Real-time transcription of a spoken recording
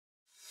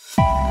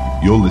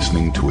You're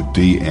listening to a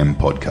DM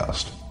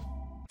podcast.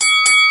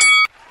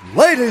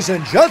 Ladies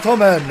and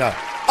gentlemen,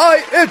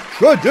 I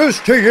introduce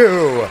to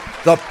you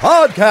the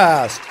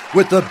podcast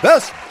with the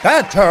best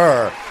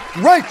banter,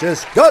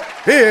 greatest gut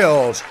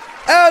feels,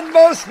 and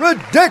most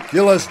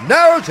ridiculous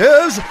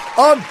narratives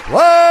on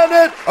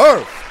planet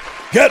Earth.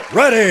 Get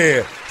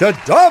ready to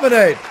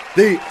dominate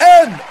the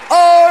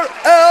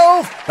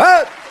NRL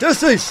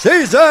Fantasy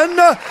season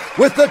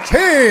with the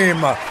team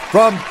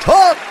from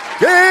Talking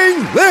League.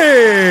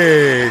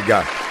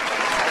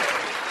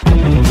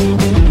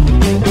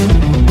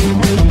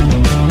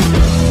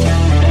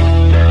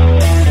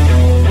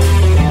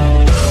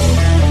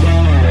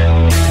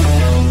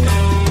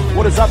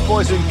 What is up,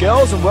 boys and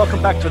girls, and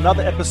welcome back to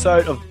another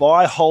episode of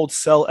Buy, Hold,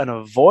 Sell, and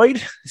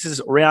Avoid. This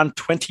is round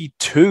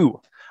 22.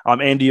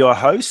 I'm Andy, your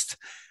host,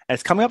 and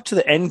it's coming up to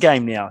the end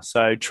game now.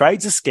 So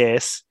trades are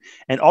scarce,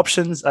 and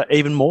options are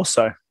even more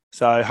so.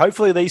 So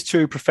hopefully these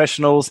two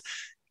professionals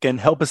can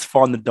help us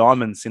find the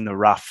diamonds in the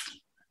rough.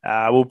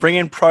 We'll bring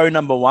in pro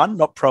number one,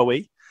 not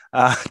pro-y.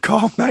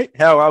 Kyle, mate,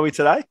 how are we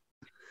today?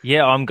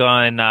 Yeah, I'm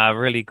going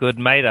really good,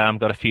 mate. I've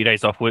got a few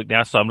days off work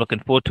now, so I'm looking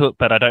forward to it,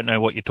 but I don't know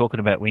what you're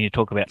talking about when you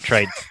talk about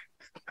trades.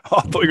 Oh,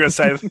 I thought you were going to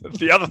say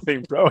the other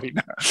thing, pro.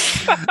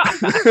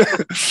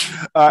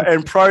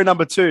 And pro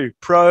number two,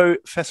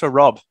 Professor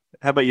Rob.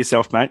 How about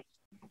yourself, mate?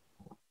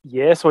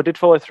 Yeah, so I did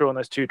follow through on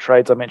those two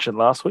trades I mentioned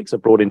last week. So I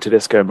brought in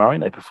Tedesco Murray,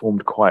 and they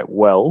performed quite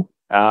well.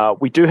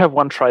 We do have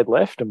one trade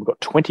left, and we've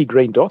got 20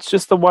 green dots,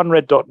 just the one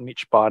red dot,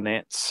 Mitch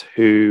Barnett,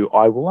 who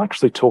I will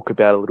actually talk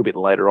about a little bit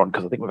later on,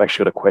 because I think we've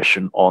actually got a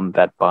question on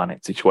that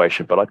Barnett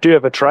situation. But I do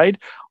have a trade.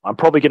 I'm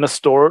probably going to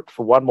store it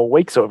for one more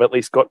week, so I've at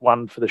least got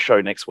one for the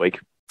show next week.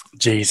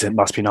 Jeez, it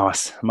must be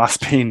nice.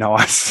 Must be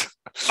nice.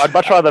 I'd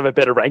much rather have a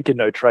better rank in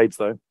no trades,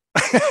 though.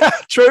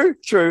 True.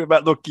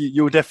 But look,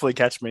 you'll definitely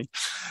catch me.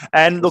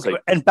 And look,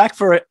 and back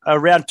for a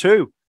round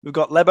two, we've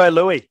got Lebo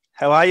Louis.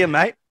 How are you,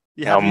 mate?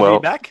 You happy to be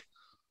back?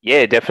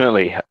 Yeah,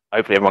 definitely.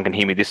 Hopefully everyone can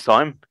hear me this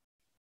time.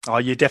 Oh,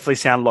 you definitely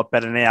sound a lot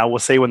better now. We'll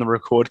see when the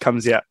record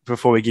comes out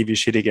before we give you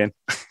shit again.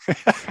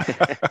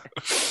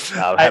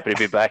 I'm happy to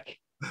be back.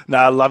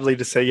 No, lovely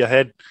to see your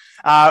head.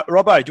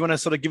 Robbo, do you want to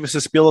sort of give us a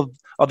spiel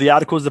of the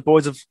articles the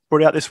boys have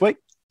brought out this week?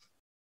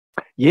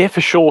 Yeah,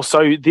 for sure.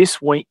 So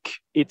this week,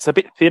 it's a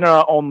bit thinner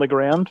on the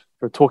ground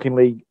for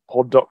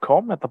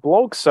talkingleaguepod.com at the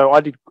blog. So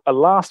I did a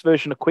last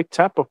version of Quick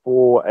Tap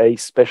before a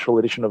special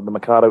edition of the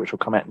Mikado, which will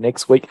come out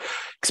next week.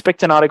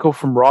 Expect an article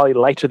from Riley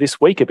later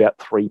this week about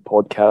 3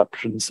 pod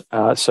captions.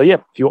 So yeah,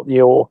 if you want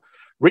your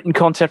written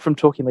content from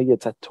Talking League,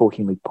 it's at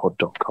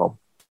talkingleaguepod.com.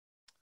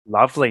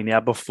 Lovely.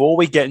 Now, before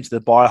we get into the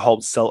buy,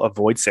 hold, sell,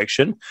 avoid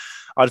section,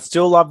 I'd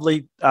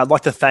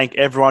like to thank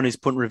everyone who's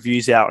putting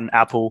reviews out on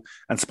Apple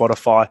and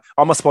Spotify.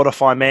 I'm a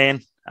Spotify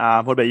man.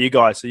 What about you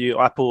guys? Are you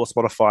Apple or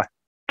Spotify?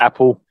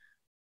 Apple.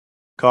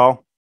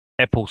 Kyle?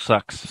 Apple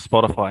sucks.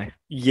 Spotify.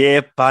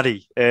 Yeah,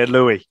 buddy.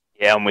 Louis?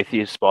 Yeah, I'm with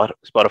you,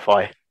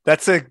 Spotify.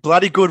 That's a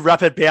bloody good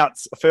rapid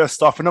bounce.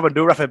 First off, we're not going to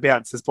do a rapid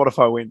bounce, and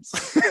Spotify wins.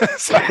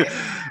 So,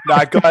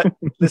 no, guys,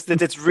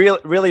 listen, it's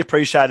really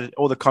appreciated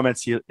all the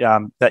comments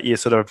that you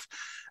sort of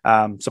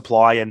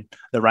supply and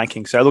the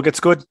ranking. So, look, it's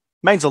good.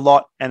 Means a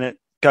lot, and it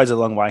goes a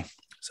long way.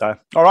 So,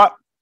 all right,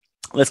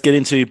 let's get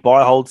into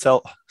buy, hold,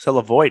 sell,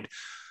 avoid.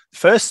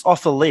 First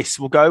off the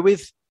list, we'll go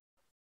with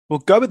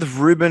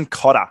Ruben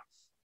Cotter.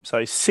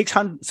 So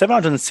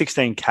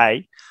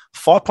 716K,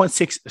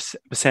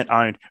 5.6%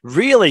 owned.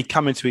 Really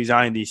come into his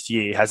own this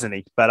year, hasn't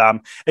he?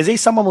 But is he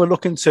someone we're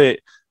looking to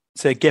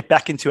get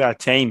back into our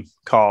team,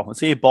 Kyle? Is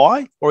he a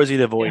buy or is he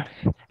the avoid?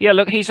 Yeah,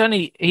 look, he's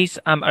only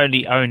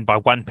owned by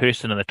one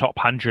person in the top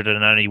 100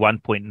 and only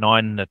 1.9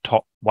 in the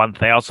top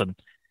 1,000.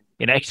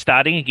 You know, he's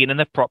starting again in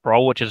the prop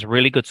role, which is a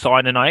really good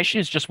sign. And I actually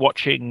was just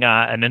watching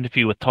an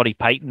interview with Toddy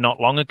Payton not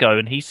long ago,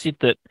 and he said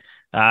that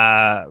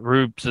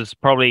Rubes is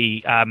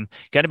probably going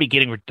to be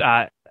getting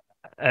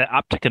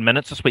uptick in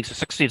minutes this week, so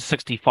 60 to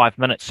 65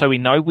 minutes. So we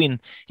know when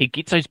he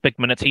gets those big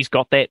minutes, he's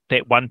got that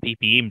 1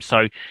 ppm.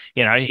 So,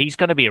 you know, he's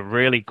going to be a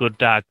really good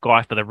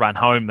guy for the run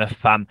home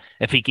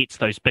if he gets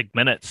those big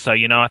minutes. So,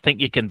 you know, I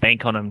think you can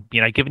bank on him, you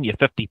know, giving you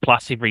 50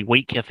 plus every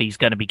week if he's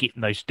going to be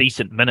getting those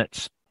decent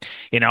minutes.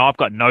 You know, I've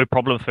got no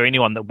problem for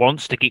anyone that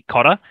wants to get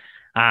Cotter.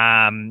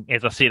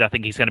 As I said, I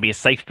think he's going to be a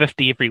safe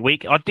 50 every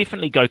week. I'd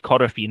definitely go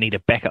Cotter if you need a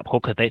backup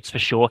hooker, that's for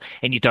sure,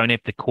 and you don't have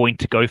the coin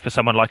to go for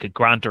someone like a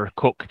Grant or a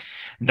Cook.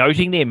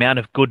 Noting the amount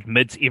of good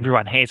mids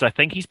everyone has, I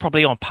think he's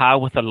probably on par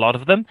with a lot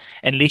of them,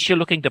 unless you're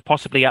looking to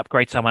possibly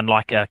upgrade someone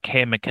like a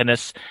Cam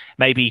McInnes,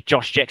 maybe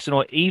Josh Jackson,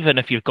 or even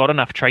if you've got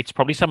enough traits,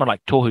 probably someone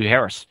like Tohu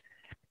Harris.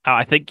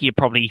 I think you're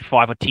probably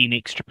 5 or 10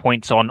 extra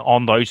points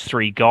on those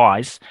 3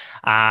 guys.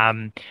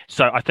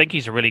 So I think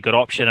he's a really good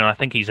option, and I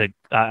think he's a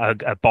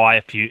buy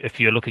if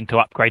you're looking to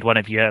upgrade one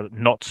of your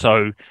not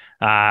so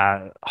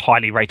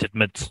highly rated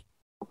mids.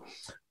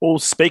 Well,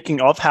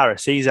 speaking of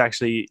Harris, he's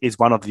actually is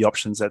one of the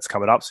options that's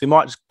coming up, so we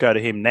might just go to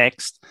him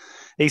next.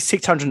 He's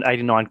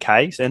 689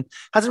 Ks and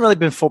hasn't really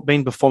been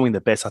performing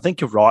the best. I think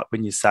you're right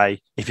when you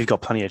say if you've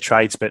got plenty of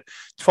trades, but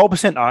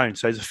 12% owned.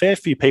 So there's a fair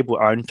few people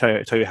own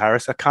Tohu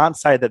Harris. I can't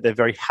say that they're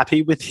very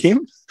happy with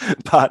him,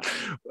 but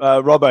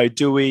Robbo,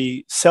 do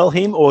we sell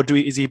him or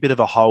is he a bit of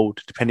a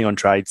hold depending on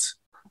trades?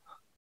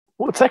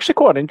 Well, it's actually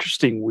quite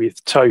interesting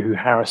with Tohu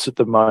Harris at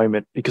the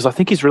moment because I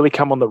think he's really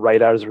come on the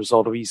radar as a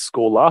result of his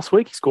score last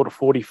week. He scored a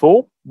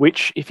 44,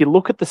 which if you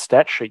look at the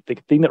stat sheet, the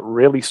thing that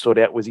really stood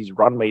out was his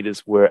run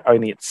meters were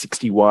only at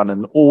 61,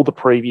 and all the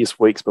previous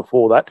weeks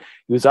before that,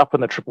 he was up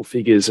in the triple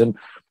figures. And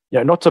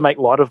not to make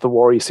light of the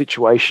Warriors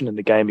situation in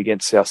the game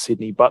against South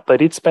Sydney, but they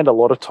did spend a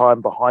lot of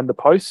time behind the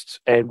posts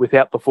and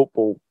without the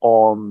football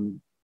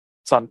on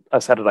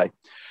Saturday,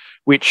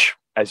 which,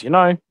 as you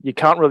know, you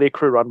can't really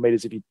accrue run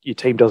meters if your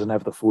team doesn't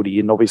have the footy.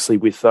 And obviously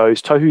with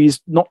those, Tohu is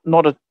not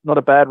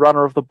a bad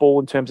runner of the ball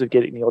in terms of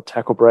getting the odd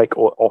tackle break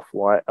or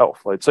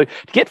offload. So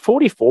to get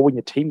 44 when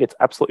your team gets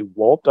absolutely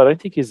walloped, I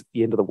don't think is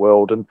the end of the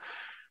world. And,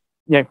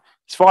 his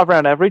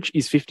 5-round average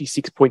is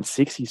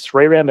 56.6. His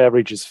 3-round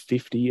average is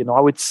 50. And I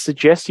would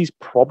suggest he's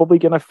probably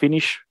going to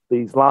finish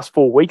these last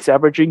 4 weeks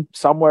averaging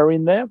somewhere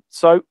in there.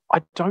 So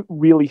I don't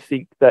really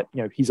think that,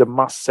 he's a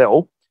must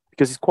sell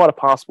because he's quite a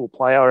passable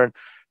player, and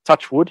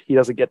touch wood, he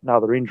doesn't get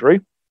another injury.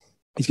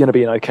 He's going to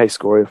be an okay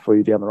scorer for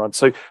you down the run.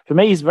 So for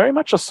me, he's very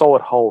much a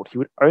solid hold. He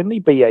would only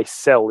be a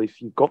sell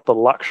if you've got the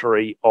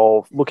luxury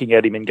of looking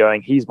at him and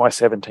going, he's my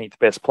 17th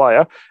best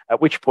player, at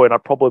which point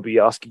I'd probably be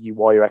asking you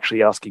why you're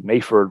actually asking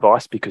me for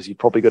advice, because you've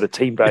probably got a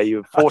team value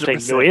of 14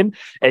 million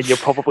and you're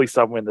probably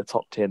somewhere in the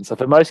top 10. So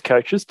for most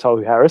coaches,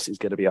 Tohu Harris is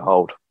going to be a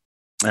hold.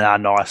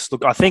 Nice.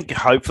 Look, I think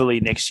hopefully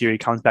next year he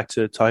comes back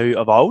to Tohu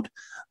of old,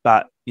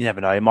 but you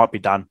never know. He might be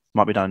done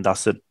and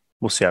dusted.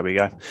 We'll see how we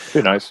go.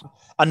 Who knows?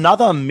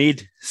 Another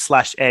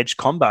mid/edge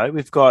combo.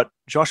 We've got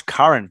Josh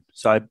Curran.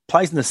 So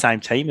plays in the same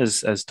team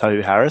as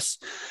Tohu Harris.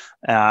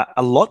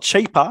 A lot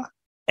cheaper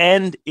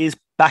and is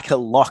back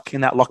at lock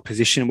in that lock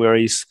position where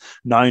he's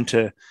known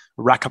to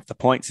rack up the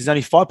points. He's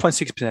only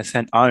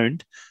 5.6%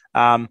 owned.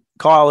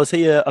 Kyle, is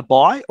he a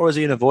buy or is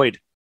he an avoid?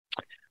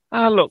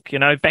 Look,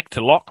 back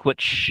to lock,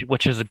 which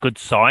is a good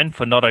sign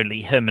for not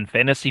only him in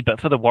fantasy, but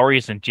for the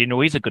Warriors in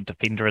general. He's a good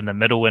defender in the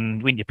middle,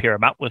 and when you pair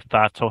him up with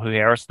Tohu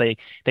Harris, they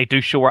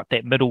do shore up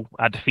that middle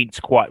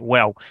defence quite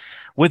well.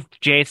 With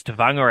Jazz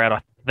Tavanga out,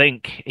 I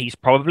think he's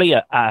probably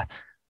a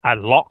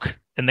lock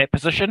in that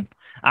position,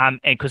 and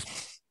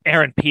because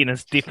Aaron Penn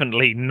is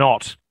definitely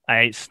not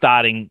a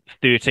starting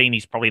 13.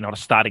 He's probably not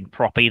a starting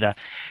prop either.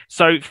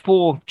 So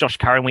for Josh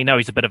Curran, we know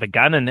he's a bit of a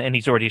gun, and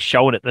he's already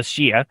shown it this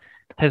year.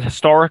 His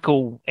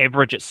historical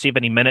average at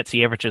 70 minutes,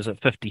 he averages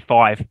at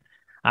 55.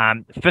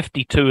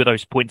 52 of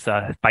those points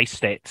are base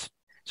stats.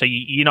 So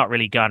you're not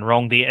really going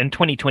wrong there. In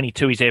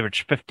 2022, he's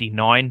averaged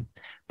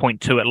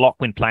 59.2 at lock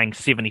when playing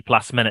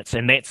 70-plus minutes,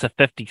 and that's a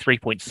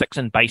 53.6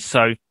 in base.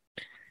 So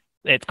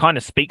it kind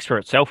of speaks for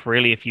itself,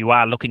 really, if you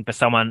are looking for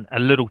someone a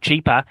little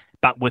cheaper,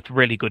 but with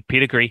really good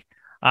pedigree.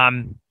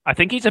 I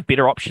think he's a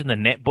better option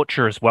than Nat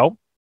Butcher as well.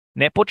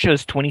 Nat Butcher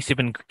is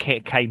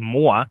 27K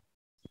more,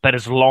 but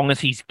as long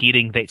as he's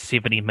getting that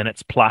 70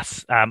 minutes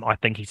plus, I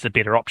think he's the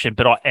better option.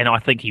 But I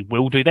think he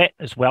will do that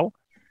as well.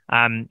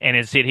 And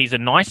as I said,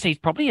 he's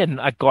probably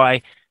a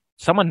guy,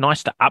 someone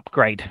nice to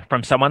upgrade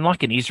from someone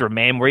like an Ezra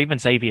Mann or even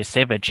Xavier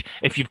Savage.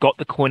 If you've got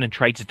the coin and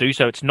trade to do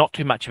so, it's not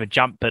too much of a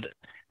jump, but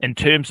in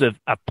terms of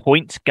a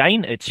points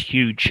gain, it's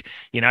huge.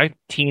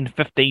 10,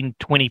 15,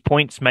 20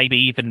 points, maybe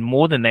even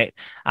more than that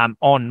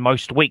on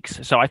most weeks.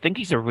 So I think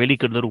he's a really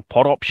good little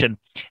pot option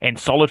and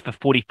solid for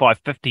 45,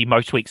 50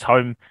 most weeks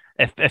home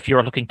if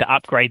you're looking to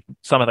upgrade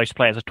some of those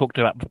players I talked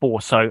about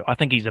before. So I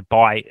think he's a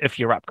buy if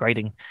you're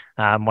upgrading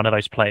one of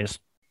those players.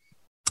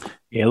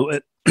 Yeah,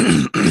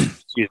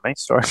 excuse me,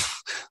 sorry.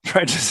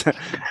 Just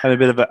had a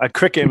bit of a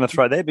cricket in my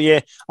throat there. But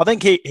yeah, I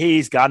think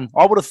he's gone.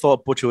 I would have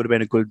thought Butcher would have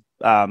been a good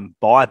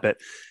buy, but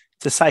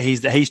to say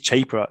he's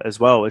cheaper as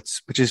well,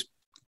 which is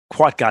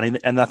quite gunning.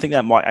 And I think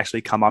that might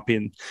actually come up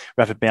in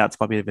Rapid Bounce,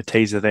 might be a bit of a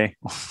teaser there.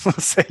 We'll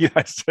see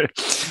those two.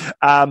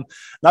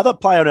 Another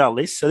player on our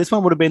list. So this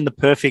one would have been the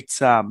perfect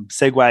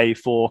segue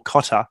for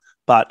Cotter,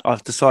 but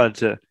I've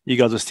decided you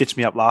guys have stitched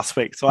me up last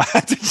week, so I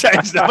had to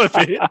change that a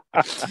bit.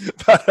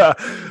 But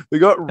we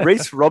got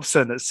Reece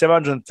Robson at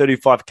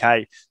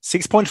 735K,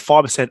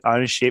 6.5%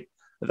 ownership.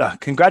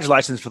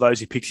 Congratulations for those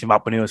who picked him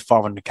up when he was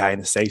 500K in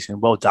the season.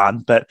 Well done.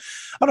 But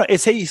I don't know,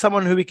 is he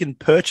someone who we can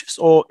purchase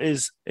or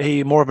is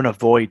he more of an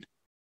avoid,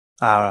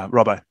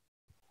 Robbo?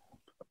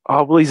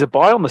 Oh, well, he's a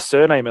buy on the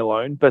surname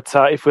alone, but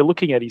if we're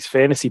looking at his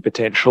fantasy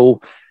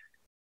potential,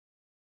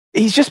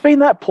 he's just been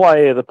that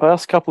player the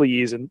past couple of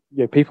years, and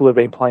people who have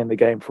been playing the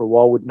game for a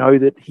while would know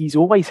that he's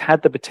always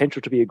had the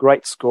potential to be a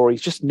great scorer.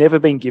 He's just never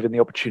been given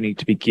the opportunity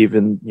to be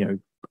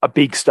given, a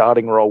big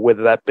starting role,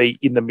 whether that be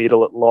in the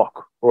middle at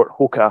lock or at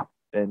hooker.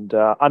 And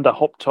under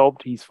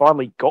Hoptob, he's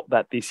finally got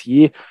that this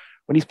year.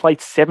 When he's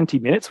played 70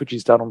 minutes, which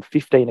he's done on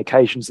 15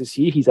 occasions this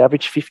year, he's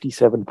averaged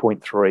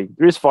 57.3.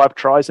 There is 5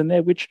 tries in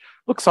there, which,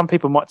 look, some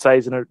people might say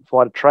is an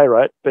inflated tray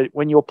rate, but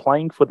when you're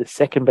playing for the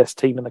second best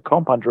team in the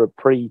comp under a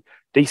pretty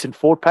decent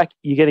forward pack,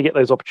 you're going to get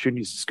those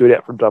opportunities to scoot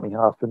out from dummy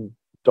half and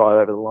dive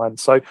over the line.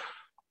 So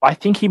I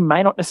think he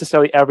may not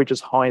necessarily average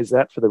as high as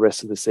that for the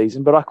rest of the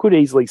season, but I could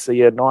easily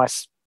see a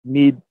nice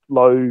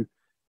mid-low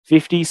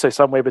 50, so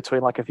somewhere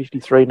between like a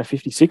 53 and a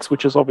 56,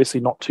 which is obviously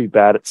not too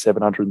bad at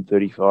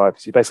 735.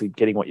 So you're basically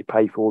getting what you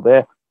pay for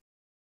there.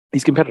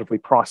 He's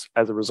competitively priced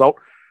as a result.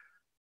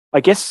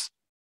 I guess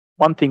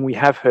one thing we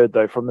have heard,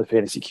 though, from the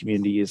fantasy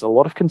community is a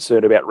lot of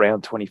concern about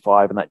round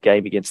 25 and that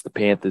game against the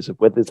Panthers, of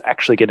whether there's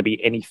actually going to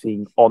be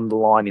anything on the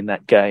line in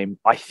that game.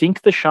 I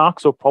think the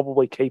Sharks will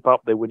probably keep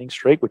up their winning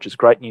streak, which is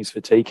great news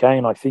for TK,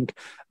 and I think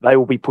they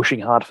will be pushing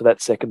hard for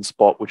that second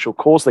spot, which will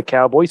cause the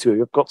Cowboys, who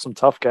have got some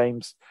tough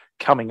games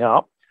coming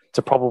up,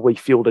 to probably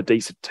field a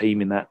decent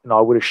team in that. And I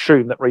would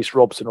assume that Reece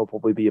Robson will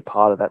probably be a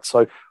part of that.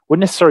 So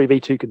wouldn't necessarily be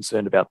too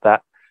concerned about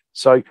that.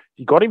 So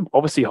you got him,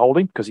 obviously hold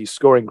him because he's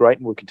scoring great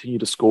and will continue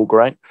to score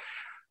great.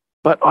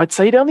 But I'd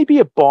say it'd only be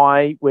a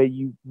buy where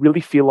you really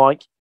feel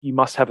like you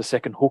must have a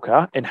second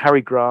hooker, and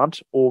Harry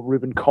Grant or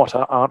Ruben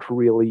Cotter aren't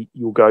really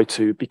your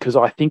go-to, because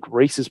I think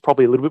Reece is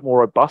probably a little bit more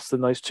robust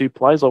than those two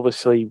players.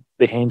 Obviously,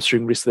 the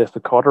hamstring risk there for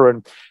Cotter,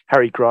 and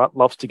Harry Grant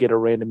loves to get a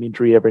random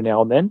injury every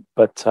now and then.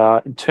 But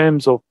in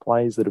terms of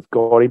players that have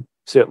got him,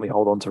 certainly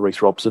hold on to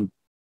Reece Robson.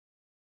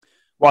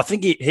 Well, I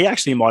think he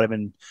actually might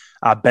even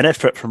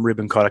benefit from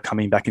Ruben Cotter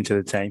coming back into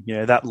the team. You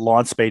know, that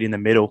line speed in the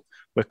middle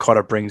where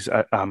Cotter brings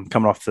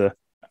coming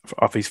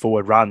off his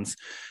forward runs.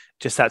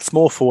 Just that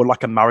small forward,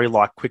 like a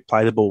Murray-like, quick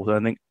play the ball. I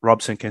think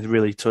Robson can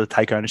really sort of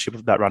take ownership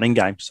of that running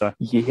game. So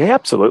yeah,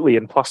 absolutely.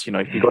 And plus, you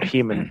know, you got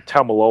him and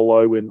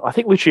Taumalolo, and I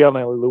think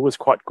Luciano Lua is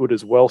quite good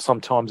as well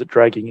sometimes at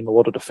dragging in a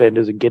lot of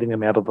defenders and getting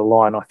them out of the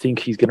line. I think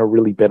he's going to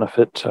really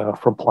benefit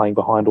from playing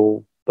behind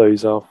all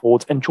those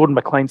forwards. And Jordan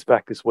McLean's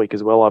back this week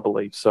as well, I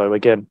believe. So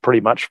again, pretty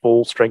much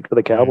full strength for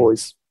the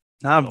Cowboys.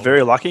 No, I'm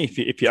very lucky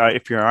if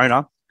you're an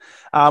owner.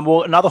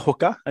 Well, another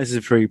hooker. This is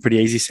a pretty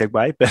easy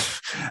segue,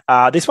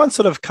 but this one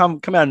sort of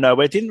come out of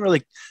nowhere. Didn't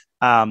really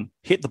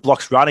hit the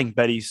blocks running,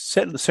 but he's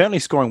certainly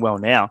scoring well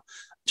now.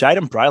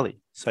 Jaden Brayley.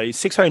 So he's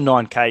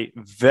 609K,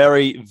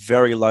 very,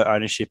 very low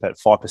ownership at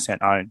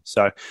 5% owned.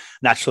 So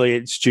naturally,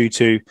 it's due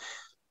to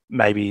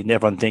maybe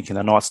everyone thinking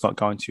the night's not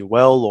going too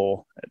well,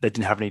 or they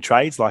didn't have any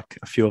trades like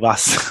a few of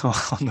us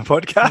on the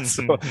podcast.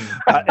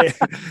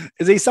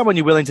 Is he someone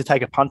you're willing to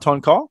take a punt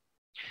on, Kyle?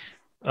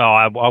 Oh,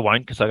 I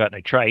won't, because I got no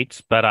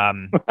trades. But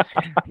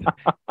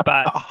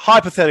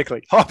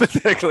hypothetically,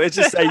 let's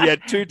just say you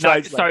had two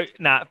trades.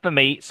 For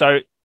me, so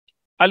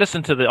I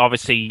listened to the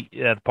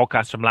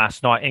podcast from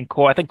last night, and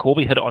I think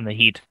Corby hit it on the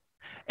head.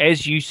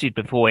 As you said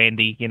before,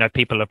 Andy, you know,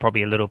 people are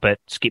probably a little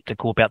bit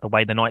skeptical about the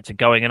way the Knights are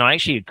going, and I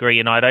actually agree.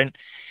 And I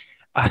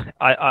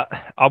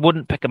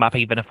wouldn't pick him up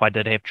even if I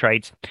did have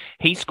trades.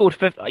 He scored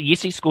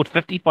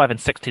 55 and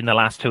 60 in the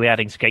last two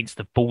outings against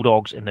the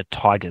Bulldogs and the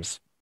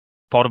Tigers.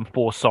 Bottom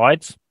four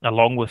sides,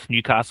 along with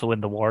Newcastle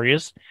and the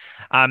Warriors.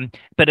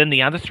 But in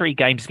the other three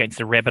games against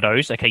the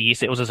Rabbitohs, okay,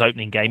 yes, it was his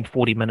opening game,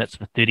 40 minutes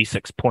for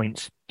 36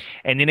 points.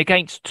 And then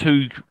against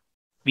two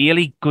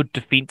fairly good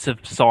defensive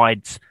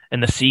sides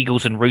in the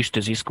Seagulls and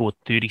Roosters, he scored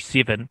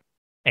 37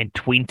 and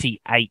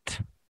 28.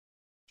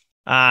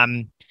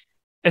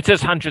 It's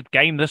his 100th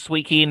game this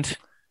weekend.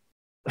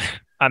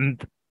 I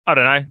don't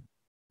know.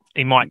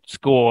 He might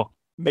score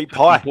meat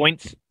pie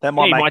points. That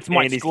might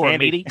might score a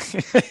meaty.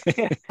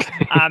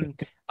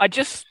 I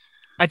just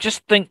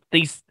think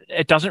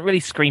it doesn't really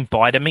scream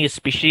buy to me,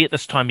 especially at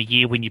this time of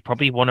year when you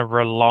probably want to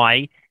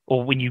rely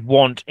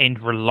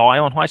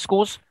on high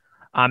scores.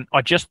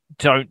 I just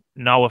don't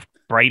know if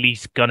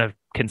Brayley's going to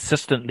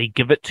consistently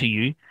give it to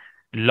you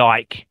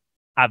like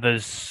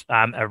others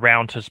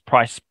around his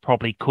price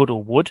probably could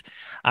or would.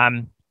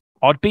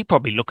 I'd be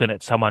probably looking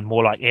at someone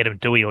more like Adam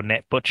Dewey or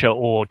Nat Butcher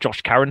or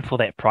Josh Curran for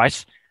that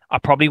price. I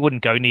probably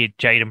wouldn't go near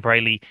Jaden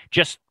Brayley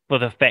just for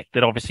the fact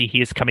that obviously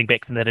he is coming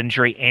back from that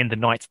injury and the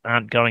Knights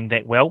aren't going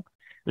that well.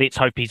 Let's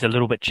hope he's a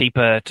little bit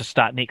cheaper to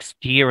start next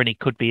year, and he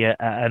could be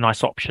a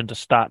nice option to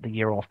start the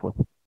year off with.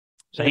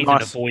 So he's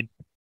nice.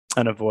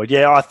 An avoid.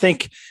 Yeah, I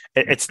think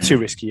it's too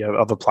risky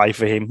of a play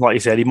for him. Like you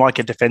said, he might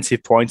get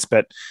defensive points,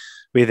 but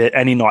with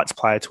any Knights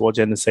player towards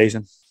the end of the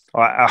season,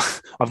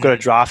 I've got a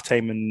draft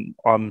team and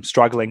I'm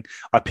struggling.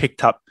 I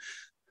picked up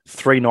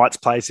 3 Knights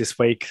players this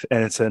week,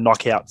 and it's a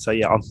knockout. So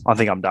yeah, I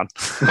think I'm done.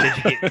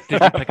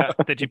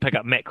 Did you pick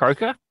up Matt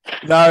Croker?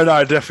 No,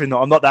 definitely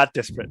not. I'm not that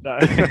desperate. No.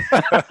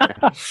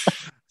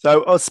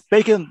 So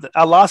speaking,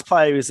 our last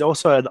player is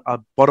also a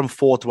bottom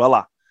 4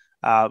 dweller.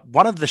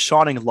 One of the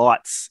shining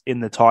lights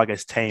in the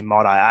Tigers team,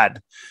 might I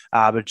add.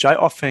 But Joe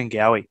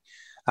Offengawi,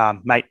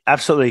 mate,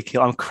 absolutely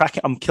kill.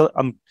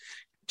 I'm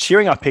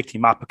cheering. I picked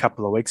him up a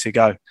couple of weeks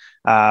ago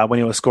when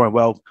he was scoring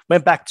well.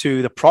 Went back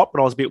to the prop, but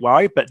I was a bit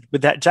worried. But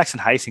with that Jackson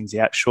Hastings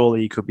out,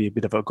 surely he could be a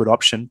bit of a good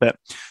option. But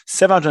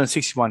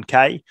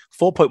 761K,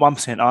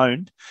 4.1%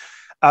 owned.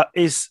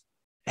 Is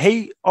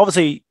he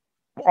obviously?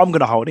 I'm going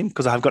to hold him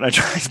because I have got no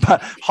trades.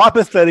 But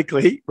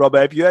hypothetically,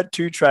 Robbo, if you had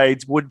 2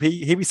 trades, would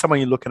he be someone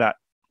you're looking at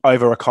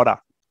over a Cotter?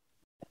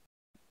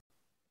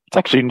 It's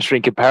actually an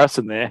interesting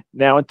comparison there.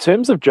 Now, in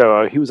terms of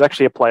Joe, he was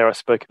actually a player I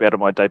spoke about in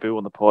my debut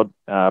on the pod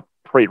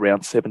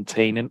pre-round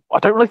 17, and I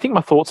don't really think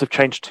my thoughts have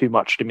changed too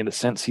much to him in the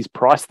sense he's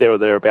priced there or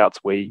thereabouts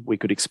where we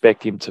could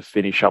expect him to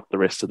finish up the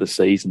rest of the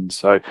season.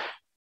 So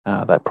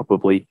that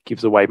probably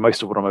gives away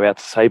most of what I'm about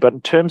to say. But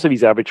in terms of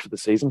his average for the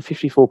season,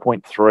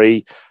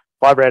 54.3,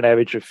 5-round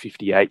average of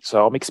 58.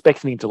 So I'm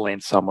expecting him to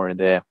land somewhere in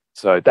there.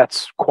 So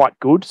that's quite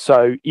good.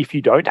 So if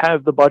you don't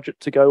have the budget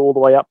to go all the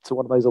way up to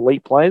one of those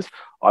elite players,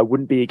 I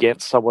wouldn't be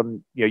against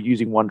someone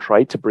using one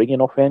trade to bring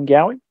in off Van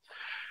Gouwen.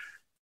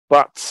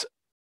 But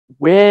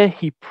where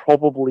he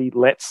probably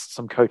lets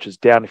some coaches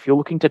down, if you're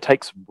looking to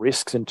take some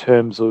risks in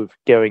terms of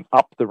going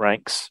up the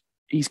ranks,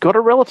 he's got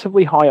a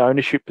relatively high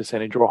ownership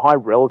percentage or a high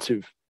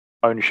relative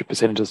ownership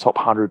percentage of the top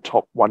 100,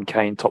 top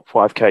 1K and top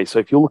 5K. So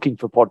if you're looking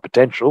for pod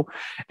potential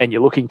and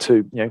you're looking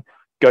to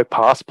go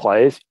past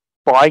players,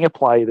 buying a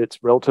play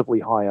that's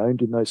relatively high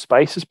owned in those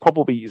spaces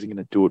probably isn't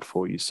going to do it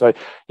for you. So,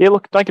 yeah,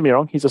 look, don't get me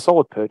wrong, he's a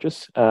solid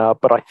purchase.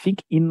 But I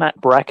think in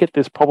that bracket,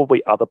 there's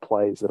probably other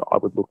players that I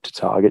would look to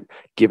target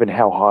given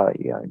how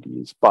highly owned he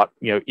is. But,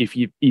 if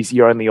he's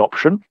your only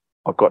option,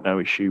 I've got no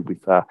issue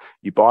with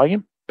you buying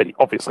him. But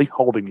obviously,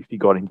 hold him if you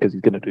got him because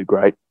he's going to do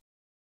great.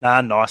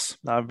 Nice.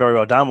 Very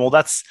well done. Well,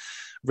 that's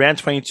round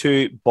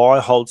 22 buy,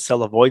 hold,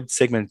 sell, avoid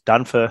segment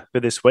done for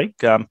this week.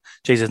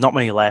 There's not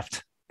many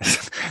left.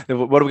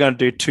 What are we going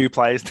to do? 2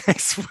 players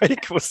next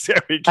week? Well,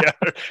 there we go.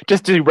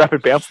 Just do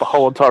rapid bounce the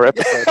whole entire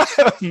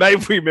episode.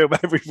 Maybe we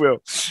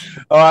will.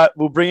 All right,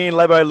 we'll bring in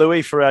Lebo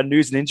Louis for our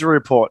news and injury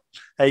report.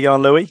 How you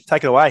going, Louis?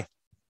 Take it away.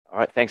 All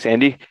right, thanks,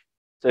 Andy.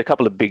 So a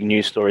couple of big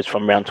news stories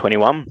from round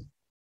 21.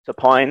 So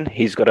Pine,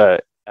 he's got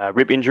a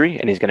rib injury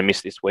and he's going to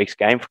miss this week's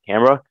game for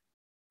Canberra.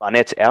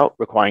 Barnett's out,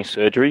 requiring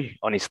surgery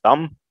on his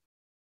thumb.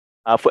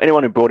 For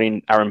anyone who brought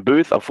in Aaron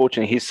Booth,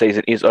 unfortunately his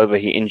season is over.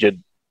 He injured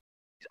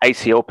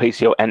ACL,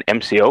 PCL and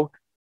MCL.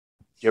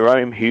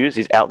 Jerome Hughes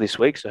is out this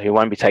week, so he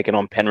won't be taking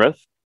on Penrith.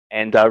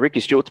 And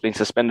Ricky Stewart's been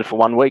suspended for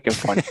 1 week and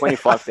fined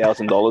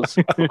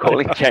 $25,000 for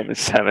calling James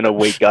Salmon a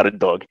weak-gutted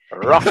dog.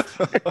 Rough.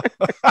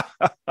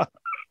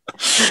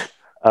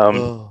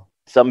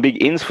 Some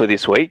big ins for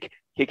this week.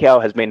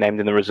 Kikau has been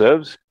named in the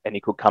reserves, and he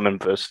could come in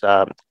versus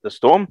the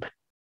Storm.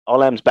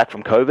 Olam's back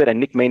from COVID, and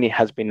Nick Meaney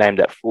has been named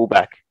at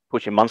fullback,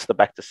 pushing Munster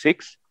back to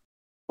 6.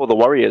 For the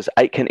Warriors,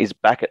 Aitken is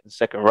back at the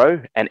second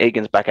row, and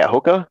Egan's back at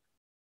hooker.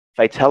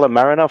 Faitala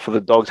Mariner for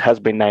the Dogs has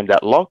been named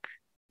at lock.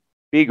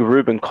 Big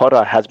Ruben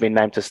Cotter has been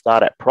named to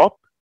start at prop.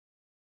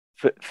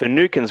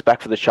 Finucane's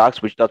back for the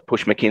Sharks, which does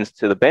push McInnes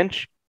to the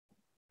bench.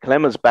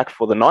 Clemmer's back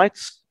for the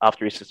Knights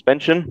after his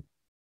suspension.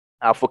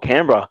 For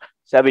Canberra,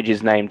 Savage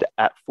is named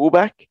at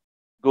fullback.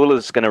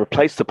 Gula's going to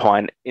replace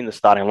Tapine in the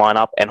starting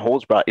lineup, and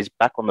Horsburgh is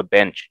back on the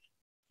bench.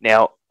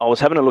 Now, I was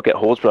having a look at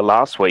Horsburgh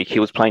last week. He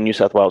was playing New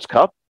South Wales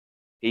Cup.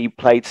 He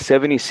played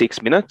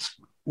 76 minutes,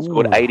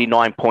 scored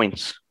 89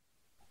 points.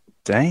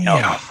 Damn.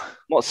 Now, I'm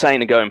not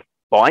saying to go and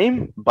buy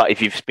him, but if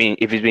he's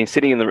been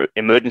sitting in the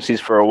emergencies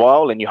for a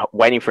while and you're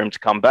waiting for him to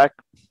come back,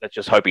 let's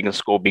just hope he can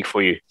score big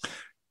for you.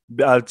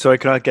 So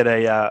can I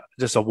get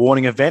just a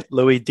warning event?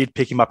 Louis did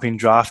pick him up in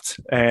draft,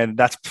 and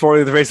that's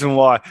probably the reason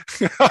why.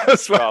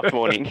 Draft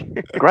warning.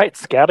 Great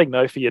scouting,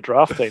 though, for your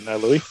draft team, though,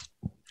 Louis.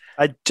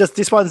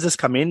 This one's just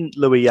come in,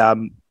 Louis.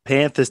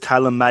 Panthers'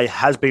 Taylor May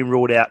has been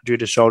ruled out due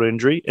to shoulder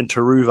injury, and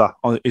Taruva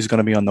is going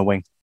to be on the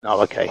wing.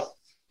 Oh, okay.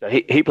 So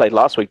he played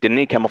last week, didn't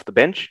he? Came off the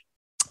bench?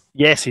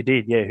 Yes, he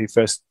did. Yeah, his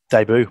first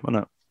debut,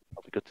 wasn't it?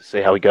 It'll be good to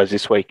see how he goes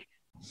this week.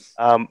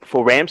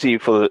 For Ramsey,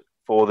 for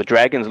the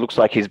Dragons, looks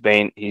like he has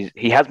been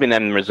named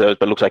in reserves,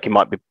 but looks like he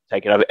might be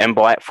taking over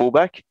Mbai at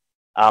fullback.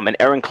 And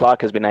Aaron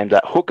Clark has been named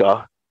at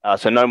hooker,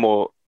 so no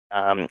more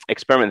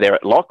experiment there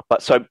at lock.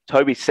 But so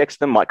Toby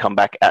Sexton might come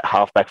back at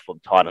halfback for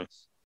the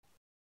Titans.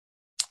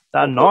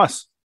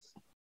 Nice.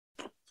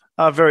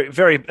 Very,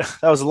 very.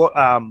 That was a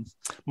lot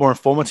more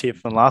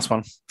informative than the last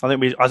one. I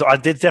think I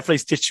did definitely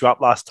stitch you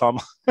up last time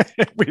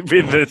with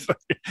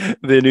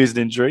the news and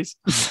injuries.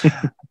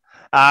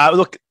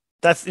 Look,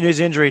 that's the news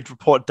and injury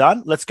report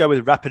done. Let's go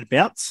with rapid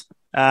bounce.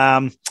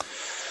 I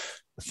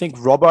think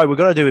Robbo, we're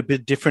going to do a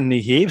bit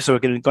differently here, so we're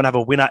going to have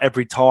a winner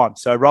every time.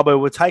 So Robbo,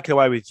 we'll take it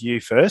away with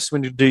you first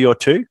when you do your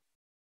 2.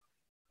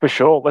 For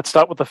sure. Let's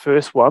start with the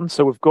first one.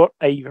 So we've got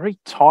a very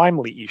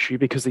timely issue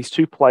because these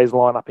 2 players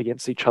line up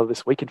against each other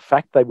this week. In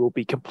fact, they will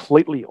be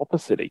completely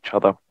opposite each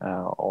other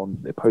on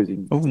the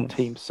opposing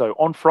teams. So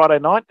on Friday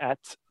night at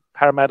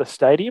Parramatta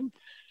Stadium,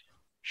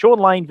 Sean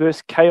Lane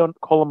versus Keon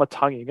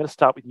Kolamatangi. I'm going to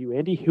start with you,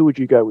 Andy. Who would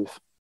you go with?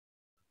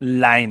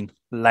 Laney,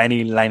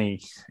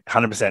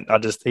 100%. I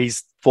think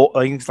he's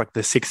like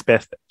the 6th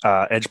best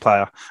edge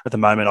player at the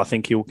moment. I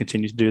think he will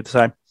continue to do the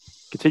same.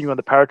 Continue on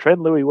the Parra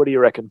trend. Louis, what do you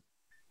reckon?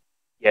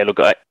 Yeah, look,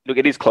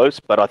 it is close,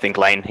 but I think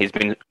Lane, he's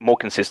been more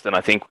consistent, I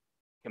think,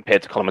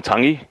 compared to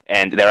Kolamatangi,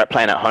 and they're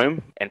playing at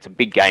home, and it's a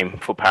big game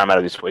for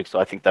Parramatta this week, so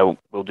I think they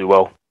will do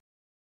well.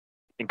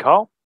 And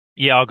Kyle?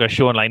 Yeah, I'll go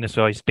Sean Lane as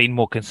well. He's been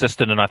more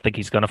consistent, and I think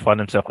he's going to find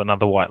himself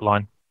another white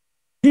line.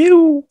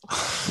 Ew.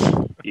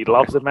 He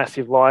loves a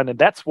massive line, and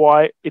that's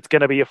why it's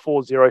going to be a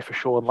 4-0 for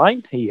Sean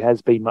Lane. He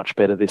has been much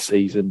better this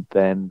season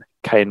than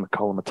Kane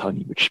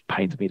McCollum-Matangi, which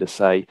pains me to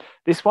say.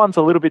 This one's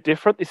a little bit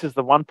different. This is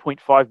the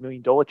 $1.5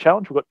 million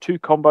challenge. We've got two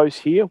combos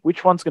here.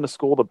 Which one's going to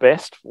score the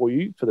best for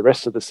you for the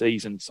rest of the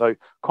season? So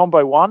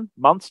combo one,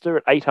 Munster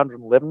at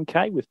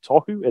 811k with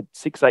Tohu at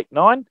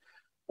 689,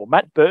 or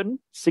Matt Burton,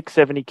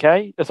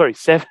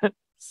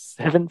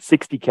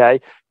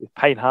 760k with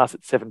Payne Haas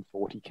at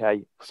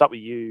 740k. Start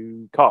with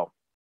you, Kyle.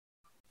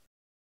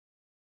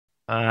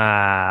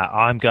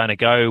 I'm going to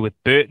go with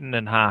Burton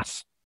and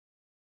Haas.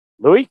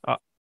 Louis?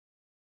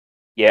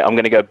 Yeah, I'm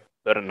going to go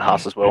Burton and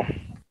Haas as well.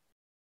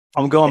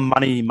 I'm going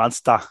money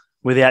Munster.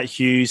 Without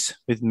Hughes,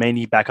 with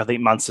Meany back, I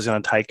think Munster's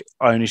going to take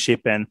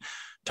ownership. And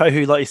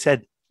Tohu, like you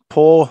said,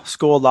 poor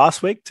score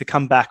last week to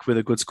come back with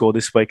a good score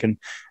this week and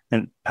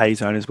pay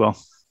his own as well.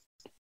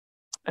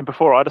 And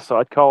before I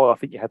decide, Kyle, I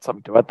think you had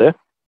something to add there.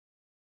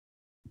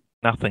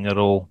 Nothing at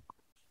all.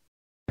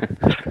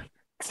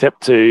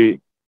 Except to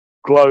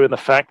glow in the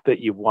fact that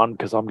you won,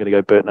 because I'm going to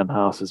go Burton and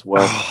Haas as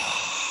well.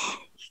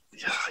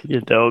 You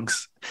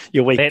dogs.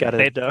 You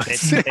weak-gutted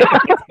dogs.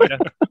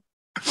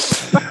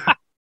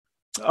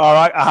 All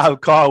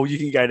right, Kyle, you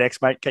can go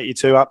next, mate. Get your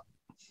two up.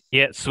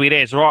 Yeah, sweet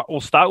as. Right,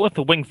 we'll start with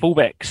the wing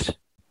fullbacks.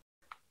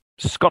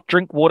 Scott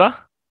Drinkwater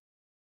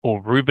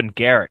or Ruben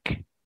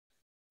Garrick?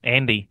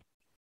 Andy?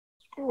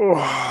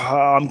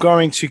 I'm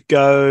going to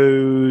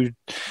go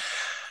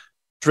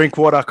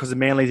Drinkwater because the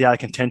Manly's out of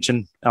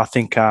contention. I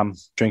think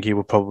Drinky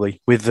will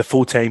probably, with the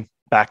full team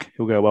back,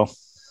 he'll go well.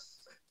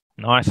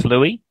 Nice,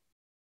 Louis?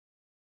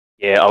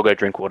 Yeah, I'll go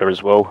Drinkwater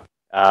as well.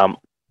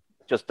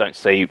 Just don't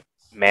see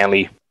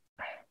Manly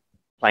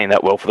playing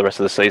that well for the rest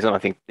of the season. I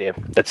think, yeah,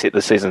 that's it.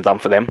 The season's done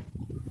for them.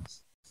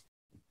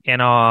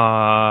 And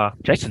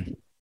Jason?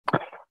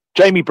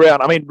 Jamie Brown.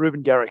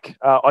 Ruben Garrick.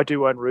 I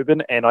do own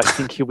Ruben, and I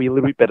think he'll be a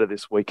little bit better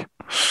this week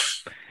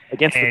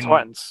against the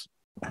Titans.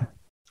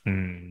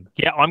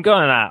 Yeah,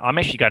 I'm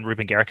actually going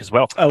Ruben Garrick as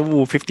well.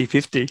 Oh,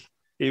 50-50.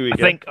 Here we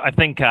go. I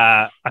think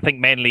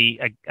Manly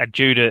are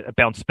due to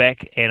bounce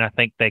back, and I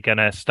think they're going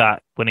to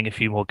start winning a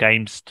few more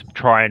games to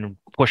try and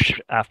push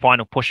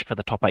final push for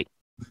the top 8.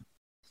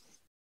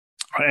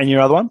 And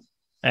your other one?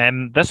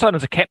 This one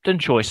is a captain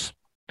choice.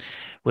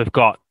 We've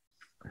got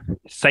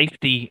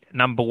safety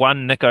number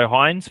 1, Nico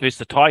Hines versus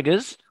the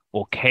Tigers,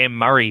 or Cam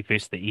Murray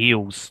versus the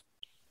Eels.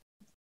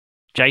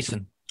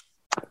 Jason?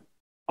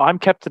 I'm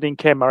captaining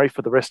Cam Murray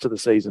for the rest of the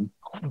season.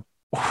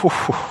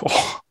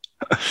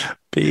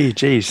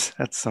 Geez,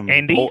 that's some.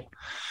 Andy?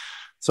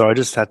 So I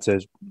just had to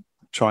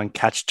try and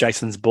catch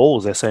Jason's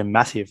balls. They're so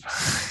massive.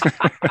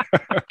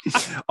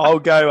 I'll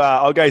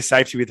go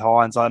safety with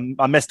Hines. I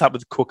messed up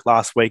with Cook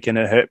last week and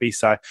it hurt me.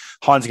 So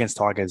Hines against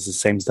Tigers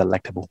seems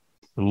delectable.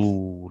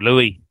 Ooh,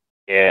 Louis.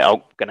 Yeah,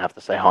 I'm going to have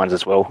to say Hines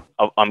as well.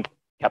 I'm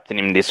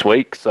captaining him this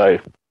week, so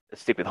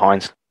let's stick with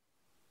Hines.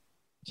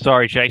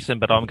 Sorry, Jason,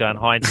 but I'm going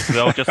Hines as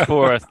well, just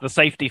for the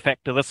safety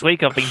factor this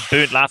week. I've been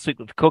burnt last week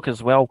with Cook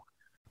as well.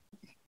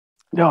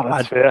 No,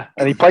 that's fair.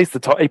 And he plays the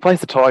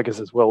Tigers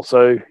as well,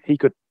 so he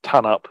could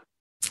ton up.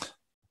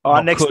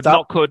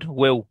 Not could,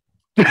 will.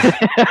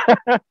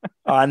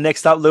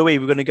 Next up, Louis,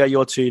 we're going to go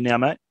your two now,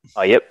 mate.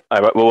 Oh, yep.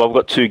 All right. Well, I've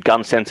got two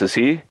gun centres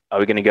here. Are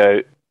we going to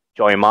go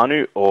Joey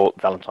Manu or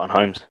Valentine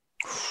Holmes?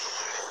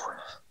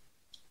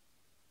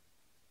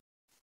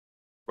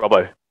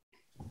 Robbo.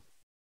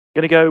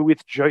 Going to go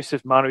with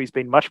Joseph Manu. He's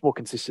been much more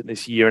consistent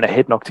this year, and a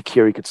head knock to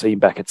Kiri could see him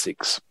back at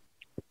 6.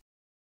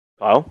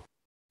 Kyle?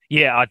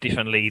 Yeah, I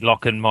definitely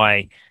lock in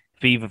my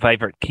Viva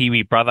favourite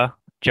Kiwi brother,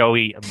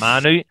 Joey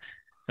Manu.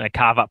 And I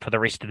carve up for the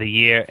rest of the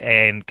year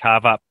and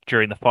carve up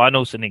during the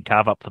finals and then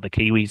carve up for the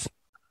Kiwis.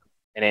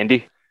 And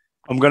Andy?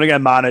 I'm going to go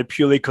Manu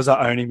purely because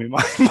I own him in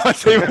my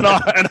team and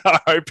I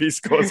hope he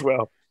scores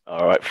well.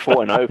 All right,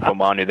 4-0 for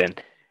Manu then.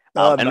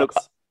 And look,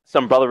 nuts.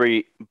 some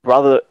brotherly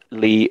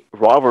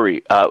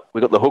rivalry.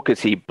 We got the hookers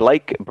here,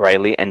 Blake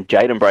Brayley and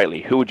Jaden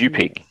Brayley. Who would you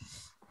pick?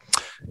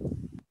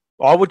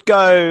 I think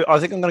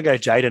I'm going to go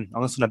Jaden.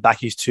 I'm just going to back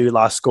his 2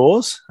 last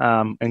scores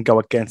and go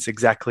against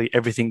exactly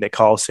everything that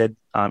Kyle said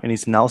in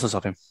his analysis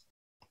of him.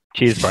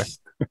 Cheers, bro.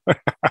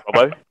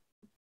 Robbo?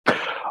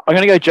 I'm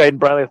going to go Jaden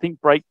Brayley. I think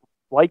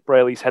Blake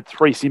Brayley's had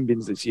 3 sin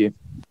bins this year.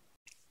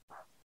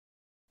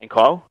 And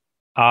Kyle?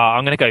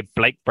 I'm going to go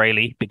Blake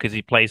Brayley because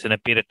he plays in a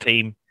better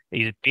team.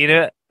 He's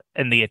better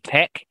in the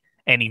attack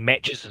and he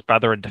matches his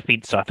brother in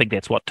defence. So I think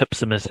that's what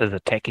tips him as his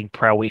attacking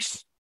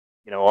prowess.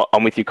 You know what?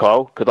 I'm with you,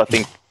 Kyle, because I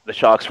think the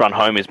Sharks' run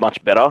home is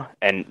much better,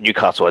 and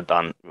Newcastle were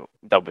done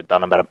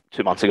about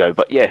 2 months ago.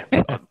 But yeah,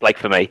 Blake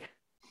for me.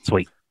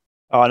 Sweet.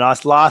 Oh,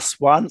 nice.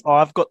 Last one.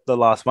 I've got the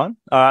last one.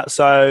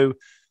 So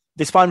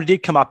this one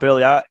did come up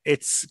earlier.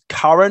 It's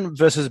Curran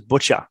versus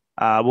Butcher.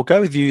 We'll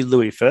go with you,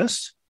 Louis,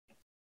 first.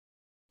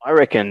 I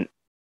reckon,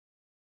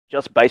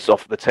 just based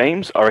off the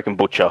teams, I reckon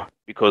Butcher,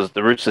 because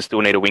the Roosters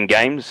still need to win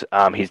games.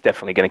 He's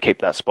definitely going to keep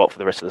that spot for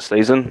the rest of the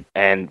season.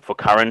 And for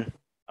Curran,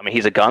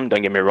 he's a gun,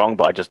 don't get me wrong,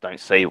 but I just don't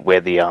see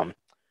where the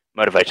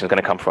motivation is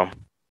going to come from.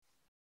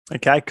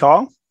 Okay,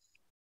 Kyle?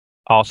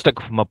 I'll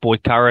stick with my boy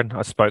Curran.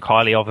 I spoke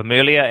highly of him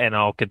earlier, and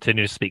I'll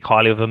continue to speak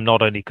highly of him,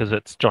 not only because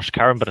it's Josh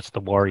Curran, but it's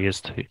the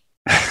Warriors too.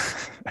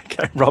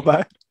 Okay,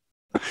 Robbo?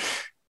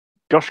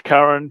 Josh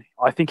Curran,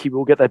 I think he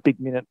will get that big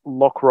minute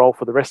lock roll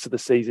for the rest of the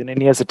season,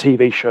 and he has a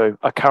TV show,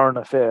 A Curran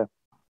Affair.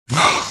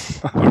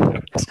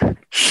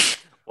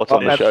 What's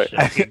on the show?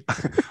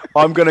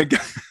 I'm gonna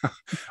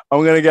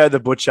go the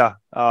Butcher.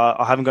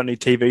 I haven't got any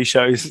TV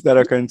shows that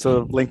are going to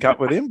link up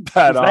with him,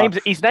 but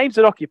his name's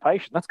an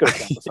occupation. That's got to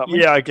count for something.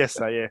 Yeah, I guess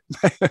so. Yeah,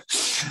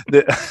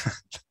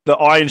 the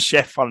Iron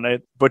Chef, I don't know,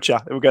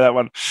 Butcher. We'll go that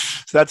one.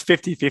 So that's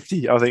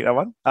 50-50, I think, that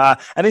one.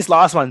 And this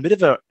last one, a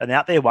bit of an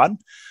out there one.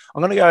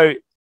 I'm gonna go.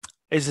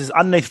 This is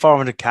underneath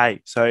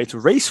 400k, so it's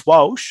Reece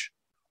Walsh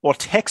or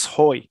Tex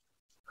Hoy.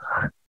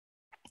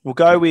 We'll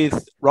go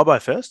with Robbo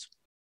first.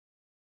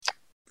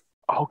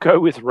 I'll go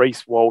with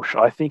Reece Walsh.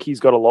 I think he's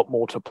got a lot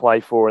more to play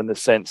for in the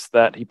sense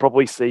that he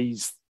probably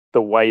sees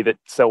the way that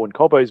Selwyn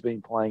Cobbo's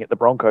been playing at the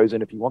Broncos,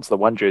 and if he wants the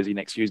one jersey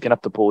next year, he's going to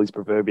have to pull his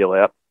proverbial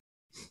out.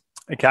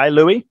 Okay,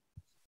 Louis?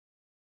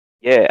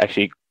 Yeah,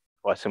 actually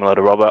quite similar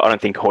to Robbo. I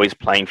don't think Hoy's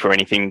playing for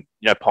anything.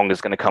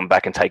 Ponga's going to come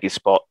back and take his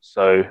spot,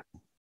 so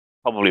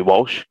probably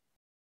Walsh.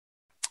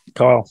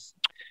 Kyle?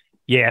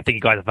 Yeah, I think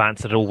you guys have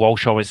answered it all.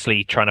 Walsh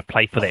obviously trying to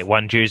play for that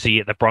one jersey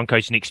at the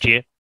Broncos next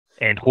year.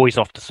 And Hoy's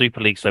off to Super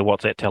League, so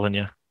what's that telling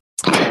you?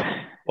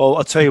 Well,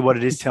 I'll tell you what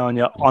it is telling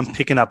you. I'm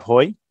picking up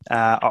Hoy.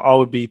 I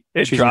would be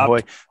choosing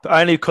Hoy, but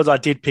only because I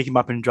did pick him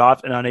up in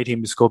draft and I need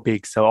him to score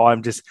big. So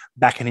I'm just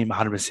backing him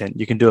 100%.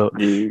 You can do it.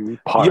 You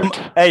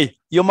pirate.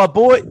 You're my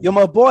boy. You're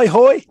my boy,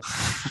 Hoy.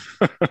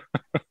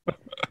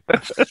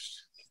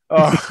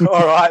 All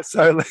right.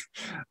 So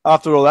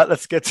after all that,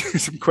 let's get to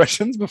some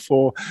questions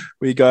before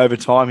we go over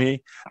time here.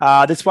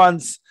 This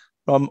one's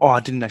I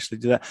didn't actually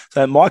do that.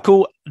 So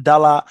Michael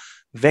Dalla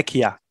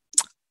Vecchia.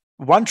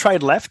 One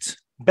trade left.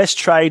 Best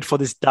trade for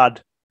this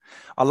dud.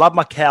 I love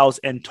my cows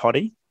and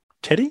Toddy.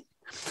 Teddy?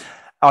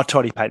 Oh,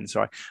 Toddy Payton,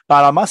 sorry.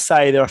 But I must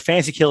say there are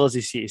fancy killers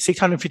this year.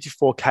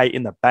 654k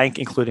in the bank,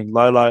 including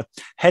Lolo.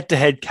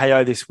 Head-to-head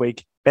KO this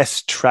week.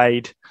 Best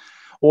trade.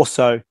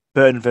 Also,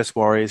 Burton vs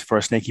Warriors for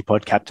a sneaky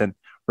pod captain.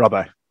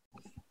 Robbo.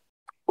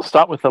 We'll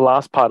start with the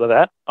last part of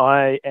that.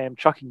 I am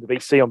chucking the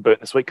VC on Burton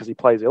this week because he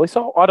plays early,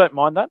 so I don't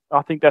mind that.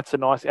 I think that's a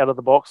nice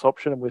out-of-the-box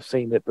option, and we've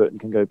seen that Burton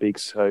can go big,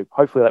 so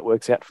hopefully that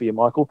works out for you,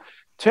 Michael.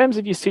 In terms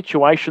of your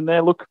situation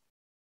there, look,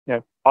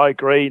 I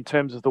agree in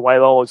terms of the way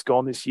Lolo's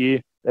gone this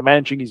year. They're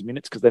managing his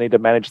minutes because they need to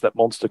manage that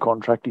monster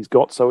contract he's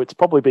got, so it's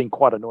probably been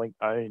quite annoying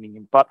owning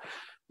him. But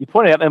you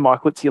pointed out there,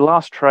 Michael, it's your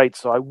last trade,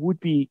 so I would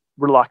be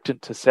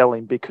reluctant to sell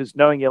him because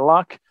knowing your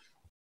luck,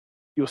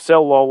 you'll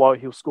sell Lolo,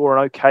 he'll score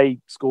an okay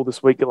score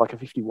this week at like a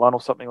 51 or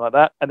something like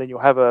that, and then you'll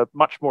have a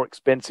much more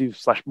expensive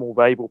 / more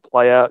valuable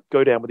player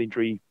go down with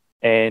injury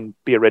and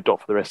be a red dot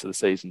for the rest of the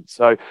season.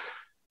 So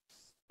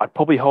I'd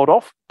probably hold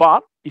off,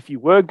 but if you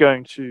were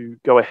going to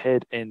go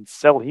ahead and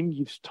sell him,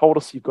 you've told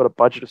us you've got a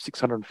budget of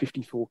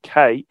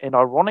 654k, and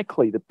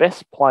ironically, the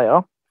best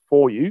player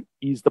for you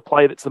is the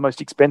player that's the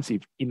most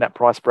expensive in that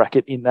price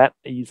bracket, in that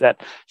he's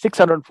at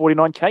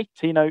 649k,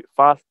 Tino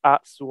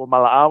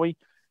Fa'asuamaleaui.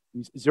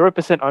 He's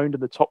 0% owned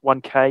in the top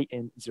 1k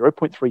and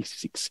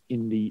 0.36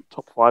 in the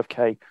top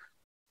 5k.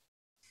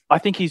 I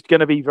think he's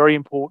going to be very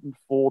important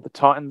for the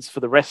Titans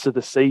for the rest of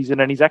the season,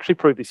 and he's actually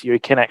proved this year he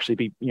can actually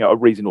be, a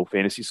reasonable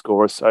fantasy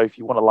scorer. So if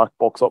you want a luck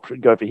box option,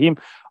 go for him.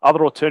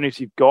 Other alternatives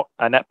you've got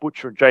Nat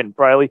Butcher and Jaden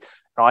Brayley.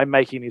 I'm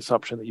making the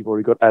assumption that you've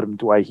already got Adam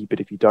Dwayne, but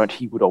if you don't,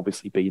 he would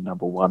obviously be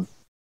number one.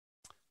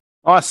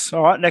 Nice.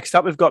 All right. Next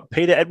up, we've got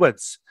Peter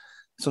Edwards.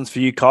 This one's for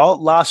you, Kyle.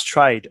 Last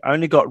trade,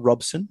 only got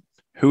Robson.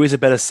 Who is a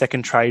better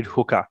second trade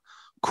hooker?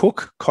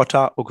 Cook,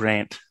 Cotter, or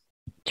Grant?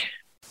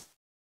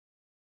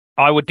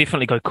 I would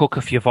definitely go Cook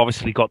if you've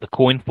obviously got the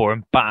coin for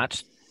him.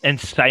 But in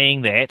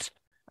saying that,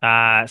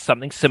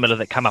 something similar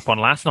that came up on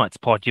last night's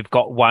pod, you've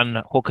got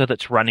one hooker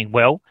that's running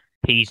well.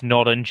 He's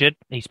not injured.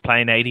 He's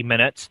playing 80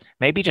 minutes.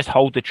 Maybe just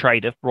hold the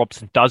trade if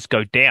Robson does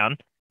go down,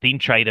 then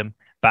trade him.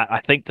 But I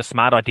think the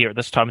smart idea at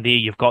this time of the year,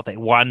 you've got that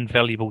one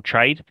valuable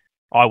trade.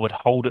 I would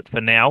hold it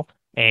for now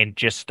and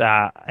just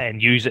and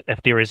use it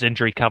if there is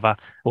injury cover,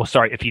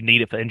 if you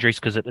need it for injuries,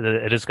 because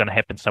it is going to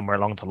happen somewhere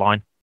along the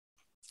line.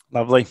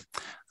 Lovely.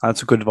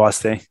 That's a good advice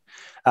there.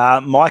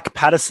 Mike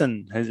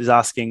Patterson is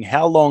asking,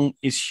 how long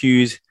is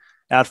Hughes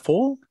out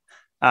for?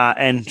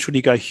 And should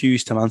he go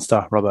Hughes to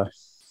Munster, Robbo?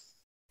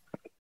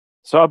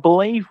 So I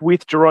believe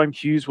with Jerome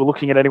Hughes, we're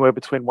looking at anywhere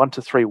between 1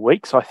 to 3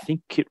 weeks. I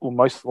think it will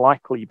most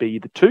likely be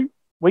the 2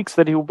 weeks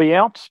that he'll be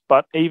out.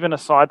 But even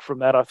aside from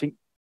that, I think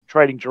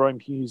trading Jerome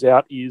Hughes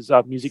out is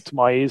music to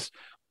my ears.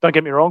 Don't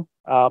get me wrong.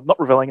 Not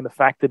reveling in the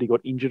fact that he got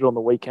injured on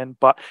the weekend,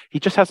 but he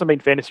just hasn't been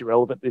fantasy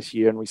relevant this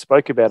year. And we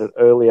spoke about it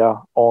earlier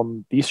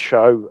on this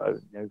show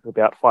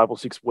about 5 or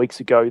 6 weeks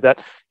ago,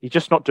 that he's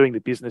just not doing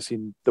the business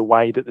in the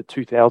way that the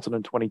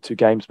 2022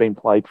 game's been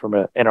played from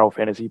an NRL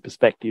fantasy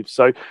perspective.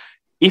 So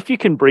if you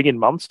can bring in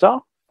Munster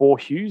for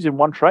Hughes in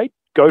one trade,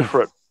 go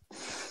for it.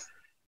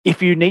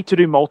 If you need to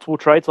do multiple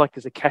trades, like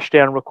there's a cash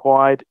down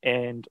required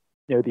and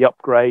the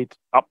upgrade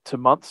up to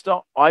Munster,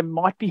 I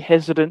might be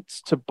hesitant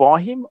to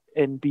buy him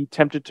and be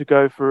tempted to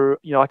go for,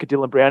 like a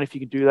Dylan Brown if you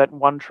can do that in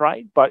one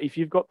trade. But if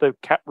you've got the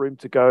cap room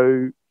to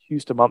go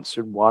Hughes to Munster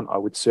in one, I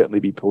would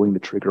certainly be pulling the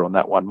trigger on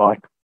that one,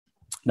 Mike.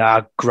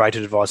 Nah, great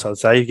advice, I'd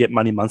say. You get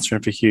money Munster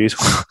in for Hughes.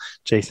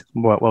 Jeez,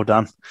 well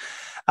done.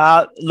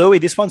 Louis,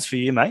 this one's for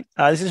you, mate.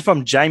 This is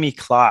from Jamie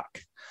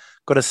Clark.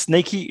 Got a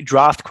sneaky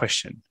draft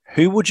question.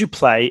 Who would you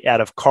play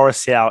out of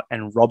Coruscant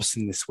and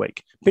Robson this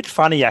week? Bit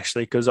funny,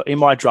 actually, because in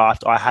my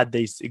draft, I had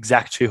these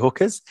exact two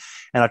hookers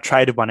and I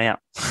traded one out.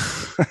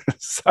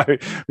 So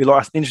it'd be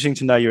interesting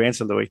to know your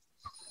answer, Louis.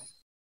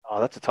 Oh,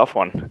 that's a tough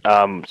one.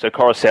 So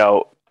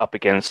Coruscant up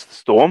against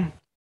Storm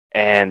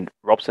and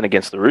Robson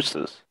against the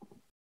Roosters.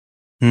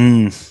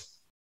 Let's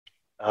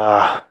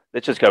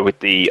just go with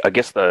the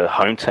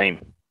home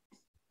team.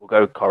 We'll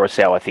go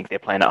Coruscant. I think they're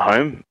playing at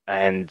home,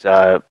 and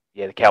the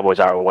Cowboys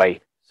are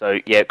away. So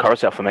yeah,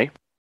 Coruscant for me.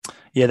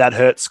 Yeah, that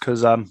hurts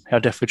because I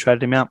definitely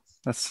traded him out.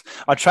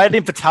 I traded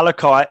him for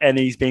Talakai, and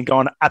he's been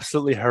going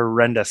absolutely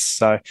horrendous.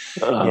 So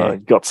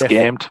got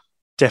scammed.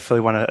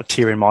 Definitely want a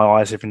tear in my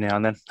eyes every now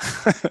and then.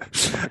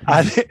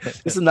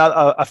 This is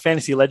another a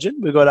fantasy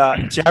legend. We've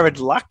got Jared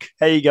Luck.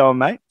 How you going,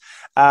 mate?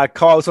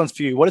 Kyle, this one's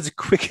for you. What is the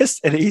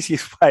quickest and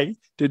easiest way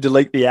to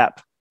delete the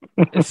app?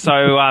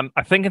 So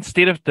I think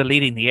instead of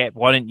deleting the app,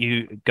 why don't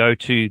you go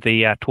to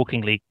the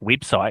Talking League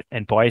website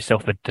and buy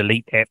yourself a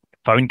delete app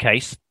phone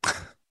case?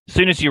 As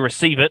soon as you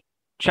receive it,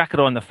 chuck it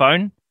on the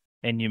phone,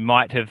 and you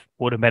might have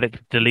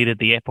automatically deleted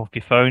the app off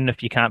your phone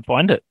if you can't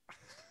find it.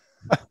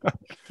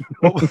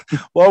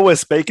 While we're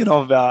speaking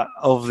of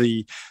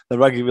the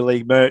Rugby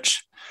League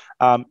merch,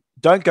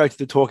 don't go to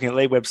the Talking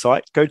League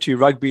website. Go to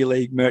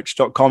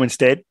rugbyleaguemerch.com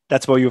instead.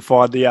 That's where you'll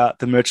find the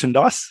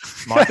merchandise.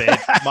 My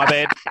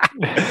bad.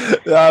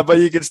 But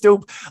you can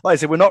still, like I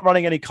said, we're not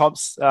running any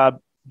comps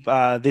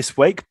this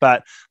week,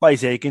 but like I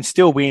said, you can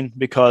still win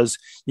because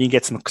you can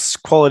get some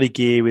quality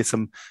gear with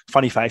some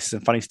funny faces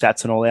and funny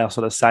stats and all our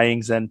sort of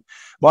sayings. And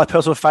my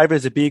personal favorite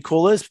is the beer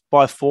coolers.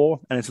 Buy 4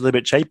 and it's a little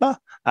bit cheaper.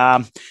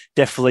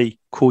 Definitely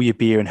cool your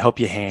beer and help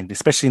your hand,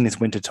 especially in this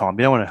winter time.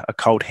 You don't want a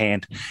cold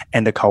hand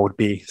and a cold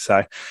beer.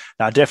 So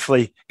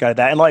definitely go to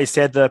that. And like you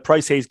said, the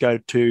proceeds go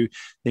to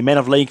the Men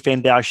of League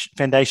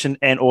Foundation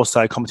and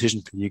also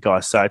competition for you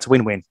guys. So it's a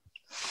win-win.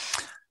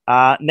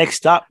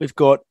 Next up, we've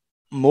got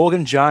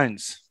Morgan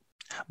Jones.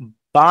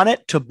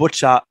 Barnett to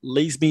Butcher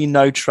leaves me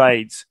no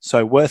trades.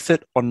 So worth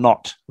it or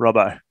not,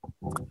 Robbo?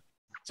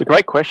 It's a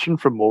great question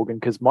from Morgan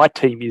because my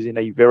team is in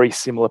a very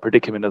similar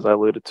predicament as I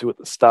alluded to at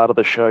the start of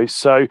the show.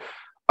 So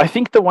I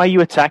think the way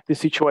you attack the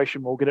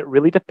situation, Morgan, it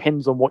really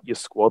depends on what your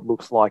squad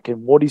looks like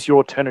and what is your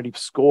alternative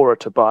scorer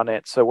to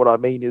Barnett. So what I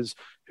mean is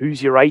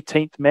who's your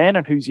 18th man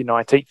and who's your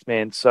 19th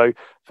man. So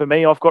for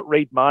me, I've got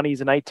Reed Marnie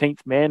as an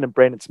 18th man and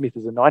Brandon Smith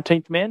as a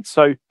 19th man.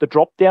 So the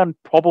drop down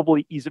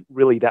probably isn't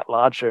really that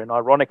large there. And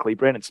ironically,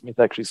 Brandon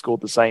Smith actually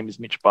scored the same as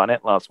Mitch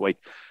Barnett last week.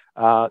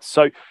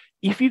 So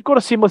if you've got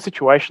a similar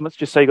situation, let's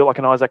just say you got like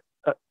an Isaac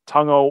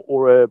Tungo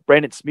or a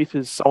Brandon Smith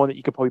as someone that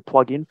you could probably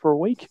plug in for a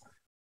week,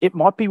 it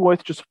might be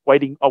worth just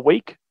waiting a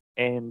week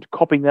and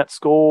copying that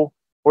score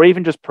or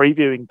even just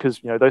previewing because,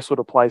 those sort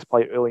of players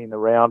play early in the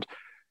round.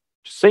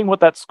 Just seeing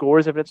what that score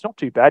is, if it's not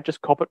too bad, just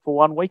cop it for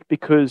 1 week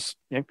because,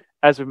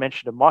 as we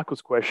mentioned in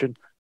Michael's question,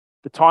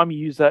 the time you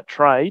use that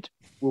trade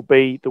will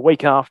be the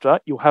week after.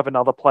 You'll have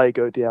another player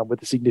go down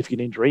with a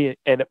significant injury,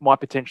 and it might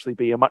potentially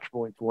be a much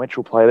more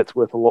influential player that's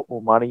worth a lot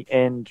more money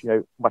and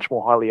much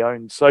more highly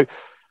owned. So,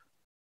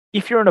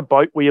 if you're in a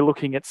boat where you're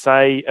looking at,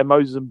 say, a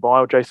Moses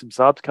Mbai or Jason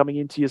Saabs coming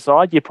into your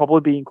side, you'd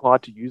probably be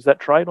inclined to use that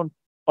trade on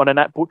a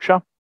Nat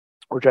Butcher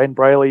or Jaden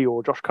Brayley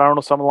or Josh Curran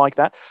or someone like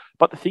that.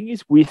 But the thing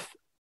is, with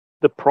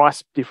the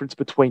price difference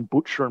between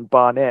Butcher and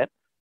Barnett,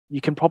 you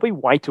can probably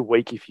wait a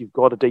week if you've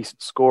got a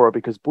decent scorer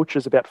because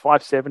Butcher's about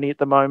 $570 at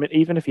the moment.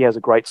 Even if he has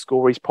a great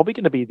score, he's probably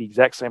going to be the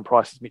exact same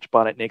price as Mitch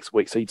Barnett next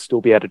week, so you'd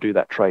still be able to do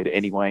that trade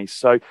anyway.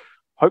 So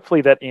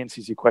hopefully that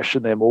answers your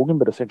question there, Morgan,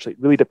 but essentially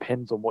it really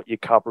depends on what your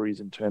cover is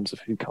in terms of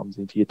who comes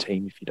into your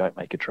team if you don't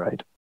make a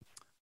trade.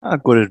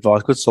 Good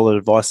advice. Good, solid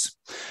advice.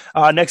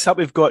 Next up,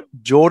 we've got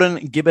Jordan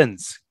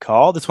Gibbons.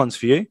 Kyle, this one's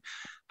for you.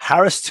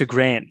 Harris to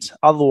Grant.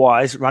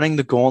 Otherwise, running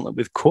the gauntlet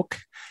with Cook,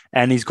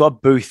 and he's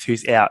got Booth,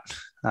 who's out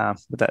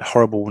with that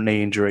horrible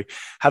knee injury.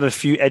 Have a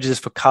few edges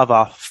for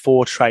cover,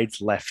 4 trades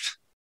left.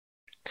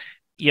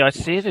 Yeah, I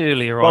said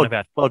earlier on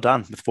about... Well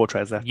done with 4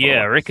 trades left.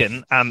 Yeah, I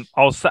reckon. I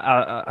was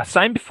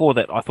saying before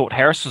that I thought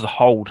Harris was a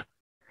hold.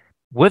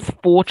 With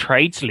 4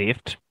 trades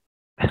left,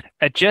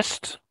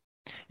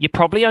 you're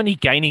probably only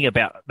gaining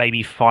about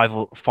maybe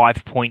 5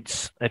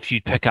 points if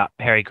you pick up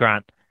Harry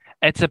Grant.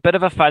 It's a bit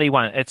of a funny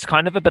one. It's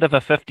kind of a bit of a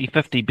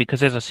 50-50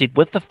 because, as I said,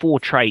 with the 4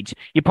 trades,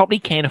 you probably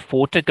can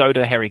afford to go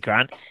to Harry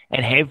Grant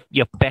and have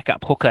your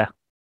backup hooker.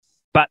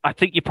 But I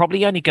think you're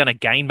probably only going to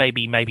gain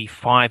maybe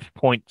 5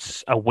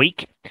 points a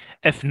week.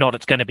 If not,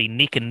 it's going to be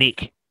neck and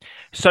neck.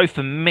 So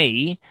for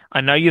me,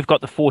 I know you've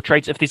got the 4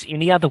 trades. If there's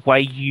any other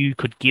way you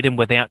could get him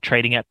without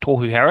trading out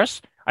Tohu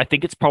Harris, I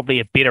think it's probably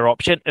a better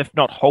option. If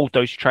not, hold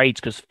those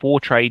trades because 4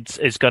 trades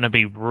is going to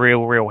be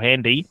real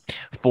handy.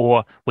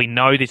 We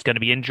know there's going to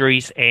be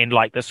injuries, and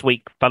like this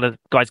week,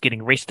 guys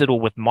getting rested or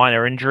with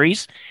minor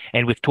injuries,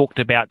 and we've talked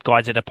about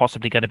guys that are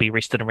possibly going to be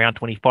rested around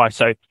 25.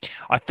 So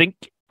I think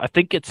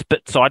it's a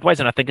bit sideways,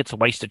 and I think it's a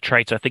wasted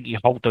trade. So I think you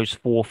hold those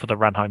 4 for the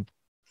run home.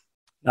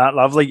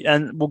 Lovely.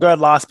 And we'll go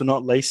last but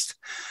not least.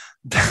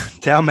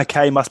 Dale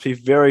McKay must be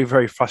very,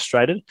 very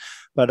frustrated.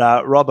 But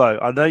Robbo,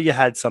 I know you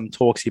had some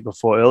talks here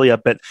before earlier,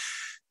 but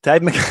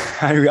Dave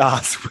McKay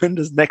asked, when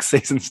does next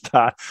season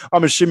start?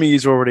 I'm assuming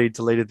he's already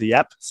deleted the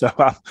app. So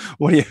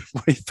what are your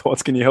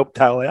thoughts? Can you help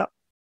Dale out?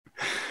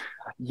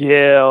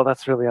 Yeah, well,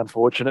 that's really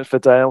unfortunate for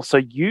Dale. So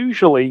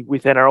usually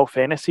with NRL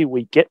Fantasy,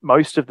 we get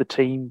most of the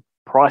team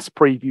price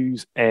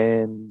previews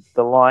and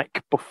the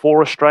like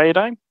before Australia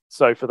Day.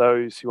 So for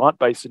those who aren't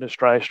based in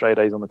Australia, Australia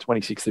Day is on the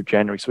 26th of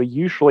January. So we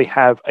usually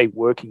have a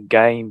working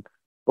game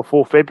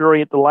before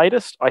February at the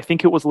latest. I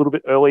think it was a little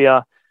bit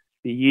earlier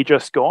the year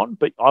just gone,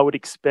 but I would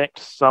expect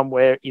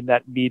somewhere in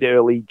that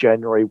mid-early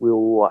January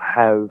we'll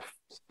have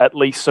at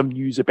least some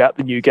news about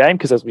the new game,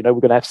 because as we know,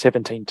 we're going to have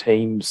 17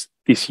 teams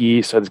this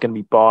year, so there's going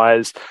to be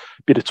buys,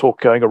 a bit of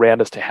talk going around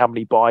as to how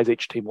many buys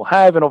each team will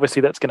have, and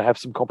obviously that's going to have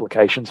some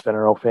complications for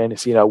NRL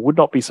Fantasy. I would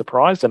not be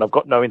surprised, and I've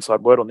got no inside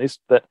word on this,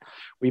 that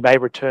we may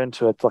return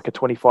to like a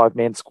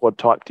 25-man squad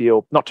type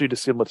deal, not too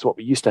dissimilar to what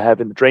we used to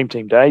have in the Dream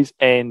Team days,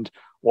 and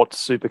what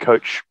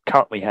Supercoach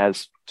currently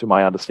has, to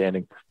my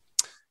understanding.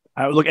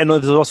 Look, and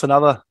there's also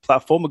another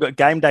platform. We've got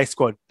Game Day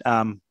Squad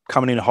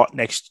coming in hot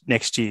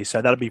next year, so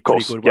that'll be a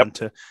pretty good one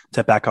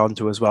to back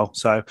onto as well.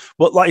 So,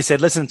 like you said,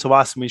 listen to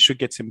us, and we should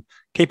get some.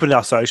 Keep it in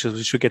our socials.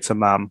 We should get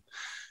some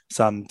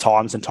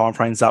times and time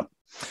frames up.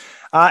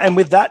 And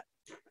with that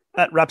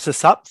wraps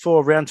us up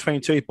for round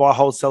 22. Buy,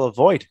 hold, sell,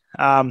 avoid.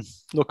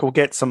 Look, we'll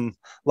get some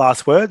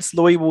last words.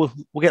 Louis, we'll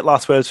get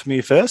last words from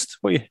you first.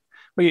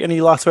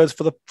 Any last words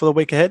for the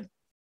week ahead?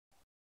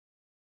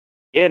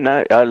 Yeah,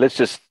 no. Let's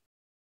just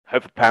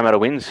hope Parramatta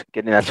wins,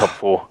 get in that top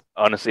four.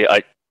 Honestly,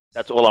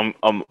 that's all.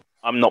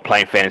 I'm not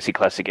playing Fantasy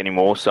Classic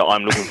anymore, so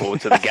I'm looking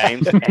forward to the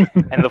games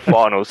and the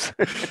finals.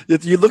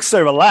 You look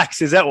so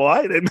relaxed. Is that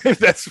why?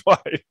 That's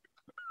why.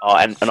 Oh,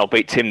 and I'll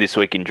beat Tim this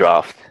week in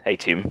draft. Hey,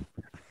 Tim.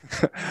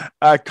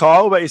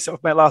 Kyle, about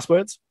yourself, mate, last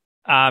words?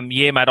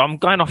 Yeah, mate, I'm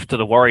going off to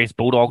the Warriors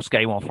Bulldogs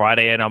game on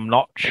Friday, and I'm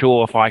not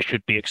sure if I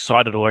should be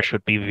excited or I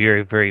should be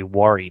very, very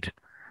worried.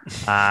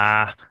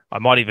 I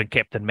might even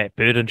captain Matt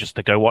Burton just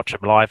to go watch him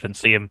live and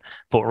see him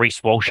put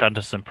Reece Walsh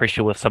under some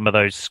pressure with some of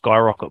those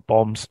skyrocket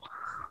bombs.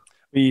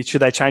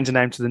 Should they change the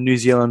name to the New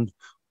Zealand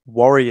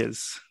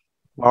Warriors?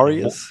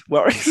 Warriors?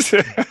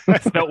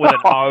 It's not with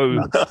an O.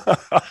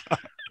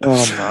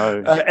 Oh,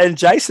 no. And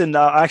Jason,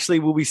 actually,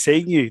 we'll be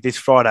seeing you this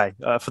Friday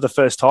for the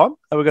first time.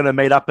 And we're going to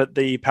meet up at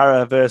the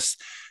Para versus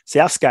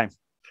Souths game.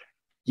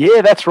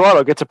 Yeah, that's right.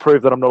 I'll get to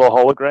prove that I'm not a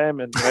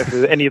hologram. And if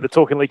there's any of the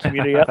Talking League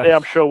community out there,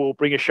 I'm sure we'll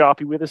bring a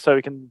Sharpie with us so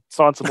we can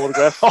sign some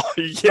autographs. Oh,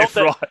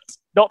 yeah,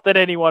 Not that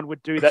anyone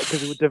would do that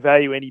because it would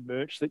devalue any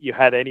merch that you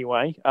had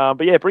anyway.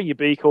 But yeah, bring your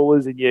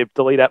B-callers and your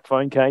delete app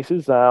phone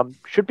cases.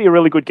 Should be a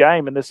really good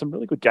game. And there's some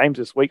really good games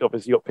this week.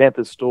 Obviously, you've got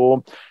Panthers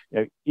Storm,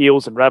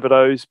 Eels and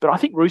Rabbitohs. But I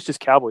think Roosters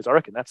Cowboys, I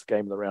reckon that's the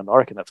game of the round. I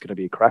reckon that's going to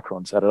be a cracker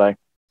on Saturday.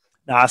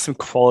 Some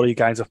quality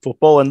games of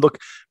football. And look,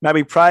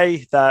 maybe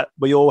pray that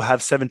we all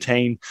have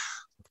 17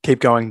 keep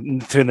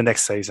going through the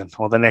next season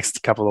or the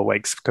next couple of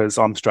weeks, because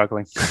I'm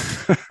struggling.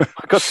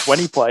 I've got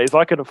 20 players.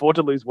 I can afford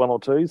to lose one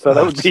or two, so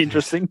that would be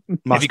interesting.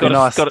 Have you got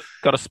nice.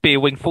 Got a spare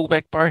wing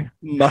fullback, bro?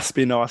 Must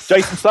be nice.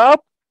 Jason Saab?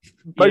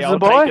 Yeah, I'll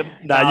take him.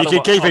 No, you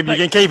can keep him. You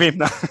can keep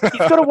him.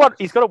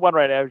 He's got a one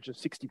rate average of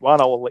 61.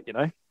 I will let you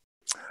know.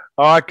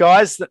 All right,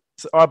 guys. All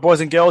right,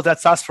 boys and girls,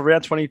 that's us for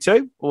round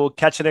 22. We'll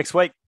catch you next week.